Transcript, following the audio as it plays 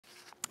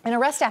An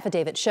arrest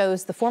affidavit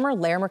shows the former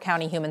Larimer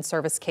County Human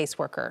Service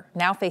caseworker,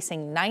 now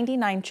facing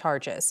 99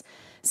 charges,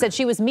 said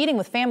she was meeting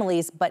with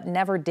families but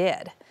never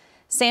did.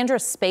 Sandra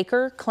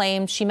Spaker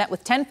claimed she met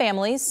with 10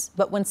 families,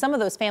 but when some of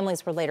those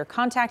families were later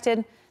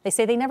contacted, they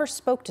say they never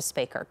spoke to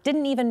Spaker,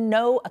 didn't even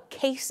know a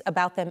case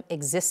about them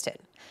existed.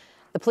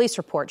 The police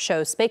report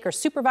shows Spaker's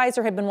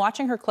supervisor had been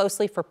watching her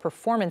closely for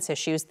performance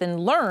issues, then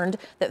learned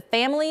that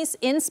families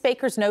in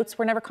Spaker's notes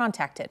were never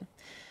contacted.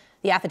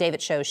 The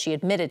affidavit shows she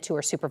admitted to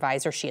her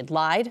supervisor she had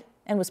lied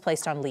and was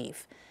placed on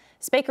leave.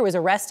 Spaker was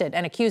arrested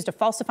and accused of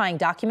falsifying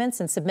documents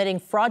and submitting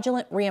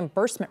fraudulent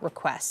reimbursement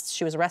requests.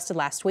 She was arrested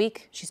last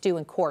week. She's due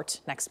in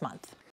court next month.